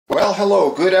Well,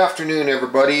 hello, good afternoon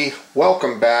everybody.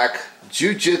 Welcome back.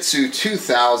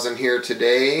 Jiujitsu2000 here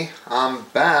today. I'm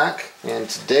back and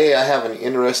today I have an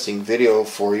interesting video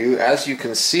for you. As you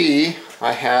can see,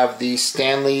 I have the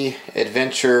Stanley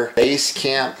Adventure Base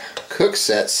Camp cook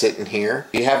set sitting here.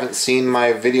 If you haven't seen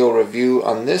my video review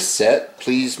on this set,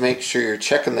 please make sure you're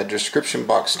checking the description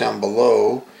box down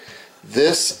below.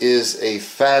 This is a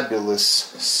fabulous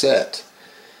set.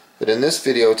 But in this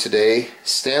video today,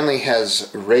 Stanley has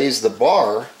raised the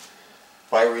bar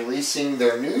by releasing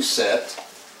their new set,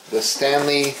 the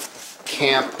Stanley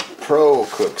Camp Pro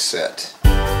Cook Set.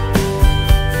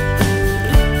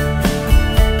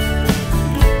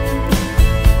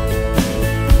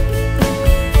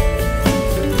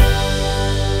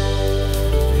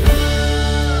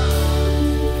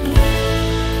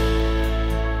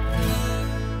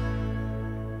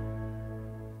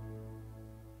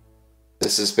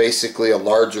 This is basically a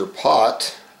larger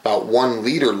pot, about 1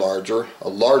 liter larger, a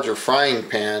larger frying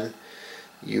pan.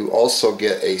 You also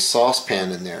get a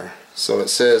saucepan in there. So it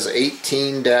says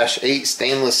 18-8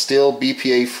 stainless steel,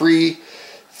 BPA free,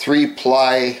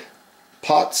 3-ply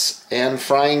pots and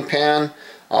frying pan,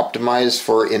 optimized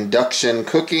for induction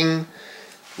cooking,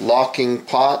 locking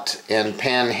pot and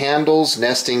pan handles,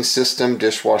 nesting system,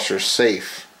 dishwasher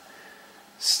safe.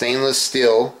 Stainless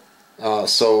steel.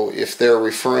 So if they're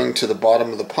referring to the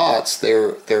bottom of the pots, they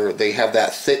have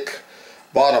that thick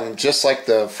bottom, just like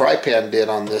the fry pan did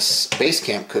on this Base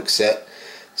Camp cook set.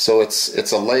 So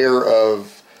it's a layer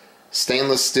of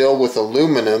stainless steel with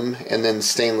aluminum and then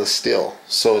stainless steel.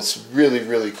 So it's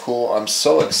really cool. I'm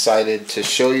so excited to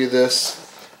show you this.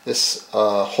 This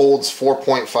holds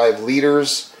 4.5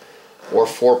 liters or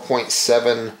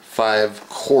 4.75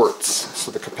 quarts.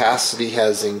 So the capacity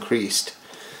has increased.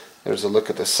 There's a look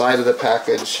at the side of the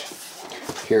package.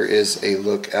 Here is a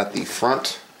look at the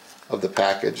front of the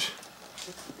package.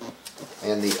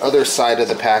 And the other side of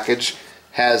the package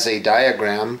has a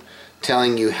diagram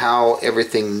telling you how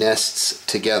everything nests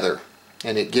together.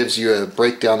 And it gives you a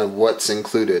breakdown of what's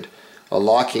included. A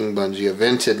locking bungee, a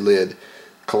vented lid,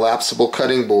 collapsible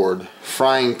cutting board,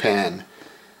 frying pan,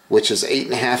 which is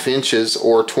 8.5 inches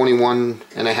or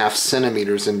 21.5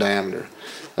 centimeters in diameter.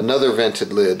 Another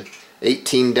vented lid.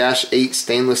 18-8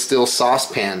 stainless steel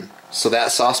saucepan. So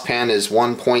that saucepan is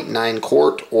 1.9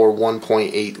 quart or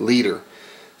 1.8 liter.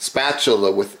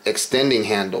 Spatula with extending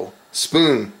handle.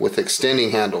 Spoon with extending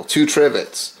handle. 2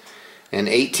 trivets. And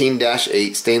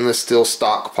 18-8 stainless steel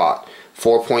stock pot.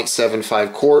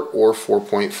 4.75 quart or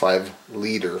 4.5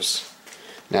 liters.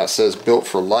 Now it says built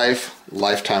for life,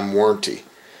 lifetime warranty.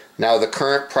 Now the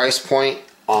current price point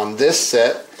on this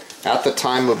set at the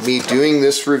time of me doing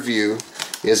this review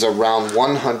is around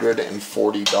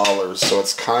 $140, so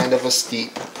it's kind of a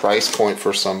steep price point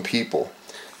for some people.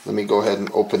 Let me go ahead and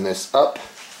open this up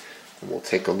and we'll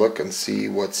take a look and see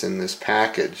what's in this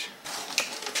package.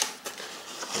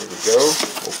 There we go,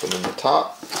 open in the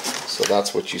top. So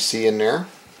that's what you see in there.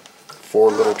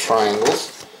 4 little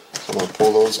triangles. So I'm going to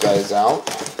pull those guys out.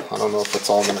 I don't know if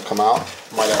it's all going to come out.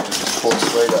 Might have to just pull it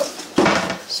straight up.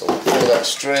 So we'll pull that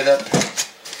straight up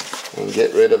and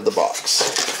get rid of the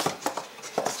box.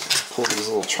 Pull these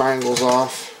little triangles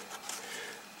off,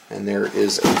 and there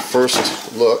is a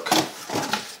first look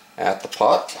at the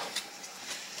pot.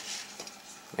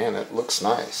 Man, it looks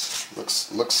nice.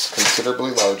 Looks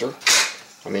considerably larger.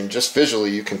 I mean, just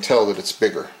visually you can tell that it's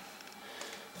bigger.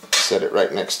 Set it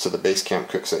right next to the Base Camp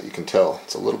cook set. You can tell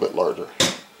it's a little bit larger.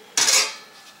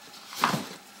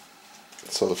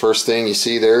 So the first thing you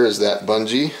see there is that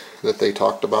bungee that they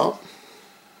talked about.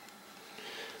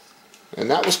 And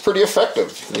that was pretty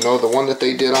effective. You know, the one that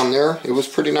they did on there, it was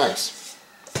pretty nice.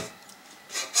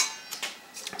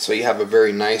 So you have a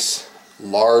very nice,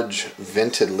 large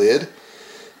vented lid.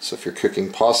 So if you're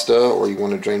cooking pasta or you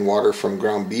want to drain water from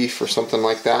ground beef or something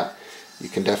like that, you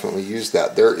can definitely use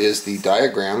that. There is the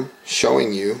diagram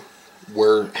showing you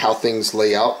how things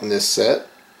lay out in this set,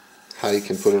 how you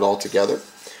can put it all together.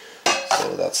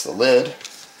 So that's the lid.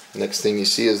 Next thing you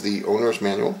see is the owner's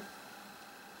manual.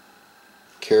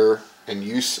 Care and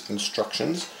use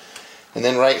instructions. And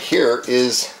then right here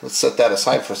is, let's set that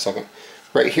aside for a second.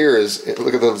 Right here is,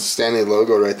 look at the Stanley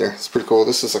logo right there. It's pretty cool.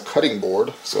 This is a cutting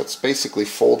board, so it's basically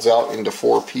folds out into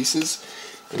 4 pieces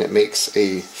and it makes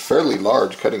a fairly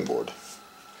large cutting board.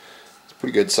 It's a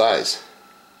pretty good size.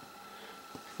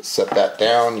 Set that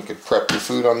down. You could prep your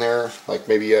food on there, like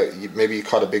maybe you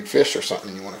caught a big fish or something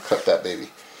and you want to cut that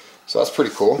baby. So that's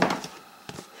pretty cool.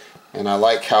 And I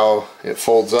like how it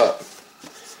folds up.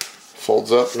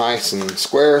 Folds up nice and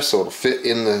square, so it'll fit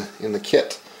in the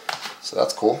kit. So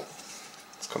that's cool.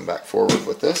 Let's come back forward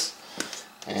with this.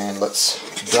 And let's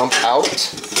dump out the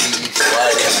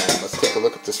fry pan. Let's take a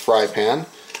look at this fry pan.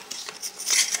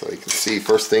 So you can see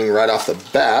first thing right off the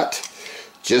bat,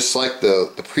 just like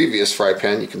the previous fry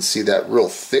pan, you can see that real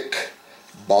thick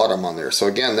bottom on there. So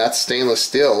again, that's stainless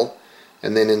steel,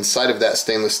 and then inside of that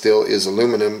stainless steel is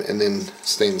aluminum and then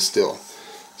stainless steel.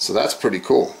 So that's pretty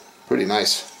cool. Pretty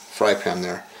nice fry pan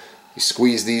there. You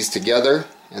squeeze these together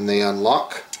and they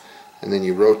unlock, and then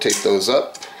you rotate those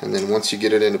up, and then once you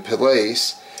get it into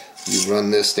place, you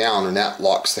run this down and that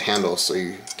locks the handle, so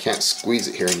you can't squeeze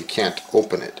it here and you can't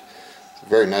open it. It's a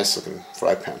very nice looking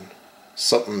fry pan.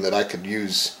 Something that I could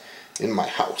use in my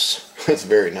house. It's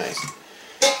very nice.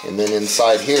 And then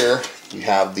inside here you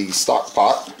have the stock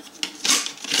pot,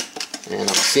 and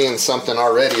I'm seeing something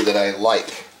already that I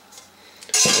like,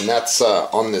 and that's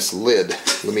on this lid.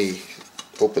 Let me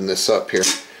open this up here.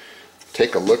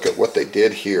 Take a look at what they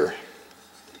did here.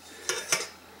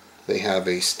 They have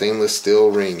a stainless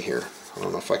steel ring here. I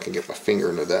don't know if I can get my finger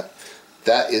into that.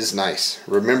 That is nice.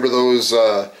 Remember those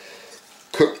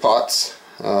cook pots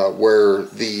where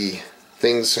the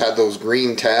things had those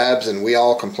green tabs and we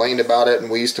all complained about it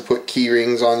and we used to put key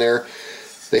rings on there?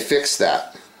 They fixed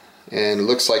that, and it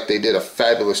looks like they did a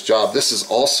fabulous job. This is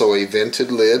also a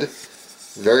vented lid.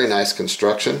 Very nice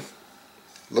construction.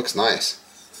 Looks nice.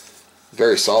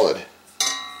 Very solid.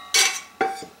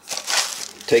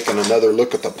 Taking another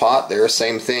look at the pot there,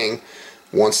 same thing.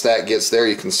 Once that gets there,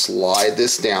 you can slide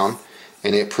this down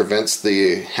and it prevents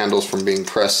the handles from being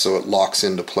pressed, so it locks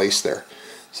into place there.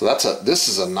 So this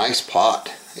is a nice pot.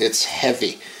 It's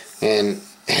heavy, and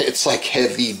it's like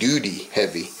heavy duty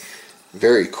heavy.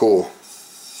 Very cool.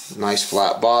 Nice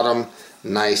flat bottom,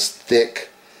 nice thick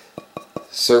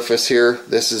surface here.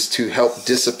 This is to help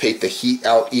dissipate the heat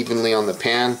out evenly on the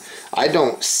pan. I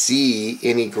don't see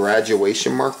any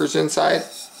graduation markers inside.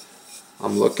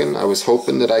 I'm looking. I was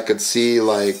hoping that I could see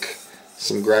like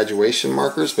some graduation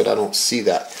markers, but I don't see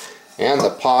that. And the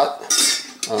pot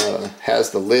has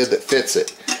the lid that fits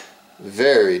it.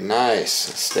 Very nice.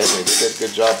 Stanley did a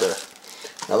good job there.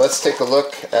 Now let's take a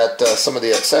look at some of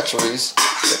the accessories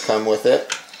that come with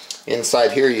it.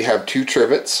 Inside here you have 2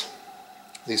 trivets.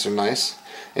 These are nice,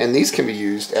 and these can be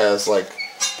used as like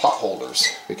pot holders,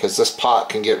 because this pot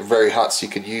can get very hot, so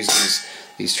you could use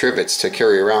these trivets to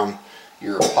carry around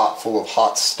your pot full of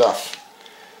hot stuff.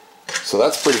 So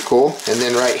that's pretty cool. And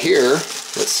then right here,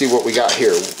 let's see what we got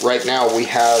here. Right now we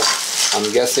have,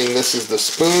 I'm guessing this is the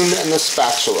spoon and the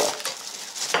spatula.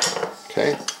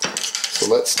 Okay,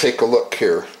 so let's take a look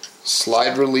here.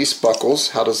 Slide release buckles.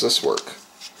 How does this work?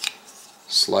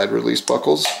 Slide release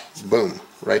buckles, boom,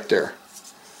 right there.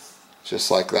 Just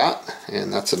like that.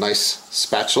 And that's a nice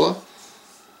spatula.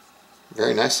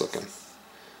 Very nice looking.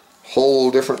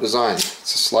 Whole different design.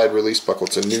 It's a slide release buckle.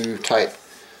 It's a new type.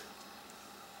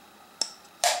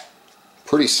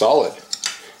 Pretty solid.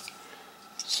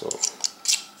 So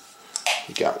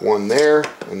you got one there,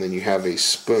 and then you have a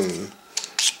spoon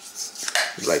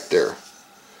right there.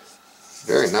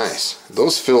 Very nice.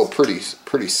 Those feel pretty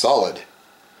solid.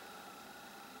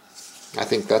 I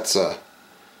think that's a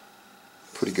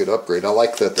pretty good upgrade. I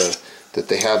like that that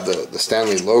they have the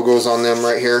Stanley logos on them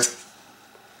right here,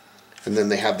 and then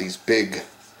they have these big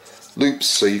loops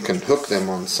so you can hook them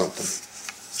on something.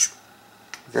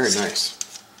 Very nice.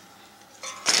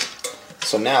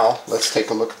 So now let's take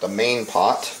a look at the main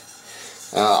pot.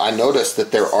 I noticed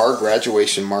that there are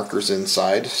graduation markers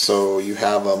inside. So you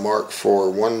have a mark for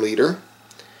 1 liter,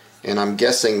 and I'm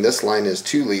guessing this line is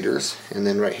 2 liters, and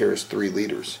then right here is 3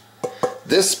 liters.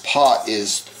 This pot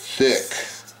is thick.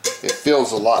 It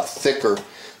feels a lot thicker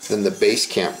than the base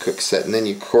camp cook set. And then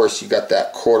of course you got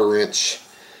that 1/4 inch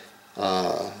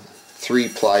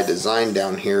 3-ply design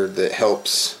down here that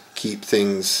helps keep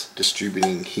things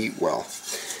distributing heat well.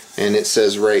 And it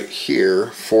says right here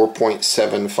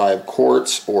 4.75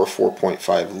 quarts or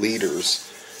 4.5 liters.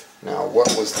 Now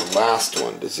what was the last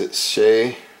one? Does it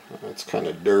say? It's kind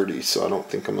of dirty, so I don't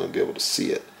think I'm going to be able to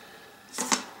see it.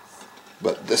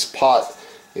 But this pot,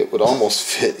 it would almost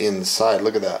fit inside.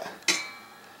 Look at that.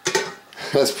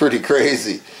 That's pretty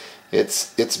crazy.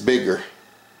 It's bigger.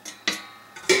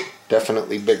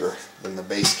 Definitely bigger than the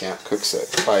base camp cook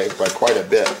set by quite a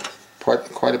bit.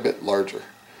 Quite a bit larger.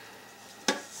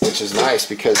 Which is nice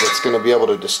because it's going to be able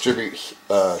to distribute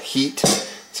heat.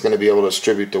 It's going to be able to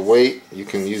distribute the weight. You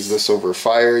can use this over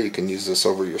fire. You can use this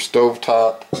over your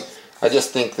stovetop. I just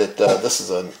think that this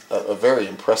is a very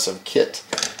impressive kit.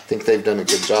 I think they've done a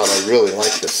good job. I really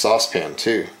like this saucepan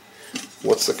too.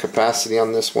 What's the capacity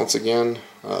on this once again?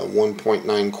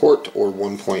 1.9 quart or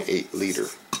 1.8 liter.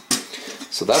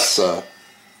 So that's a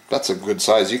good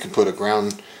size. You can put a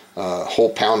whole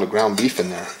pound of ground beef in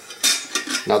there.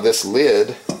 Now this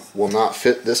lid will not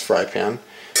fit this fry pan.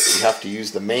 You have to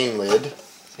use the main lid,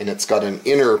 and it's got an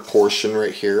inner portion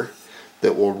right here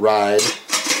that will ride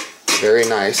very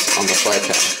nice on the fry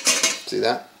pan. See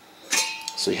that?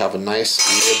 So you have a nice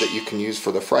lid that you can use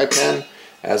for the fry pan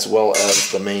as well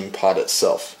as the main pot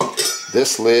itself.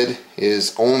 This lid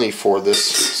is only for this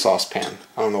saucepan.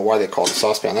 I don't know why they call it a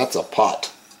saucepan. That's a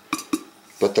pot.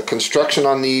 But the construction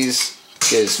on these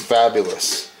is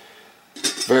fabulous.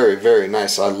 Very, very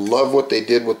nice. I love what they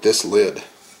did with this lid.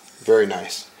 Very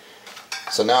nice.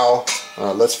 So now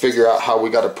let's figure out how we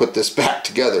got to put this back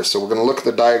together. So we're going to look at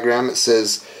the diagram. It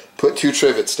says put 2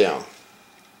 trivets down.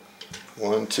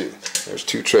 1, 2. There's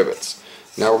 2 trivets.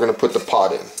 Now we're going to put the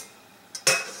pot in.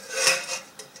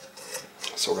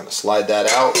 So we're going to slide that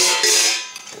out.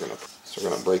 We're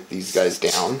going to break these guys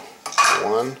down.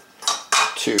 1,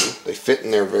 2. They fit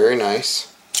in there very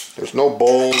nice. There's no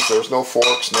bowls, there's no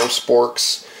forks, no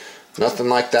sporks, nothing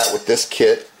like that with this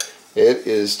kit. It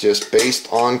is just based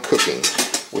on cooking,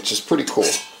 which is pretty cool.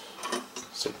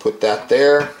 So put that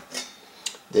there.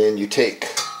 Then you take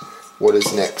what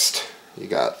is next. You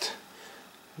got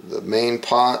the main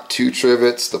pot, 2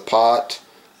 trivets, the pot,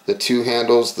 the 2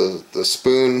 handles, the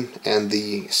spoon and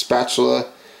the spatula,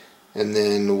 and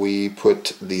then we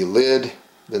put the lid.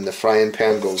 Then the frying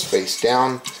pan goes face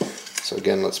down. So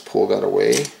again, let's pull that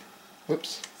away.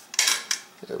 Whoops.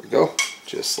 There we go.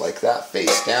 Just like that,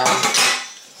 face down.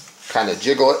 Kind of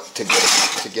jiggle it to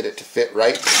get it to fit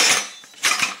right.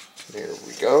 There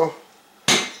we go.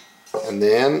 And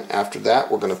then after that,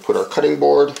 we're going to put our cutting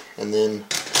board, and then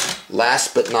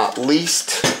last but not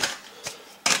least,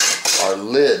 our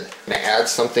lid. I'm going to add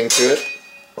something to it.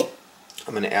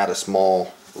 I'm going to add a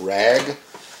small rag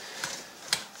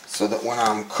so that when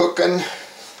I'm cooking,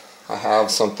 I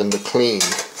have something to clean.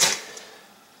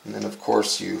 And then of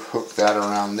course you hook that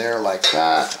around there like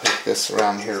that, hook this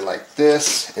around here like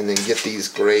this, and then get these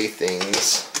gray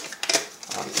things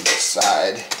on each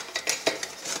side.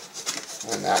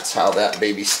 And that's how that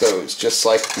baby stows, just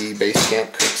like the base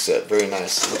camp cook set. Very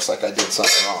nice. Looks like I did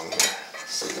something wrong here.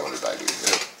 Let's see, what did I do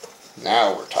here?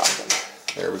 Now we're talking.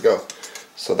 There we go.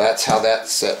 So that's how that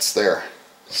sets there.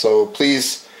 So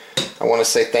please, I want to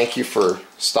say thank you for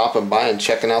stopping by and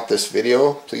checking out this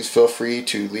video. Please feel free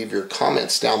to leave your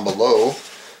comments down below.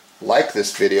 Like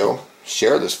this video,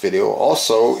 share this video.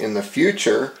 Also, in the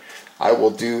future, I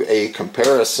will do a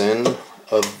comparison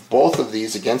of both of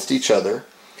these against each other,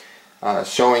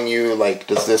 showing you, like,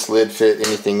 does this lid fit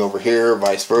anything over here,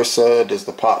 vice versa, does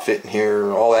the pot fit in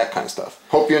here, all that kind of stuff.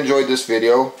 Hope you enjoyed this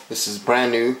video. This is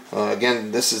brand new.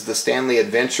 Again, this is the Stanley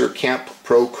Adventure Camp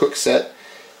Pro Cook Set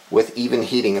with even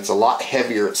heating. It's a lot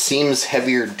heavier. It seems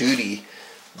heavier duty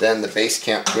than the base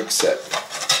camp cook set.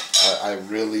 I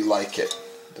really like it.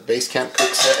 The base camp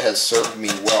cook set has served me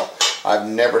well. I've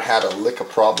never had a lick of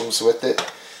problems with it.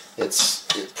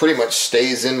 It pretty much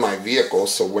stays in my vehicle,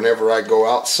 so whenever I go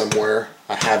out somewhere,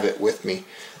 I have it with me.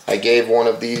 I gave one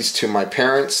of these to my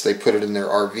parents. They put it in their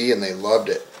RV and they loved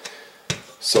it.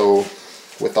 So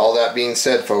with all that being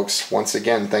said, folks, once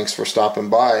again, thanks for stopping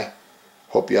by.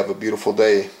 Hope you have a beautiful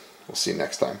day. We'll see you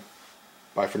next time.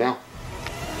 Bye for now.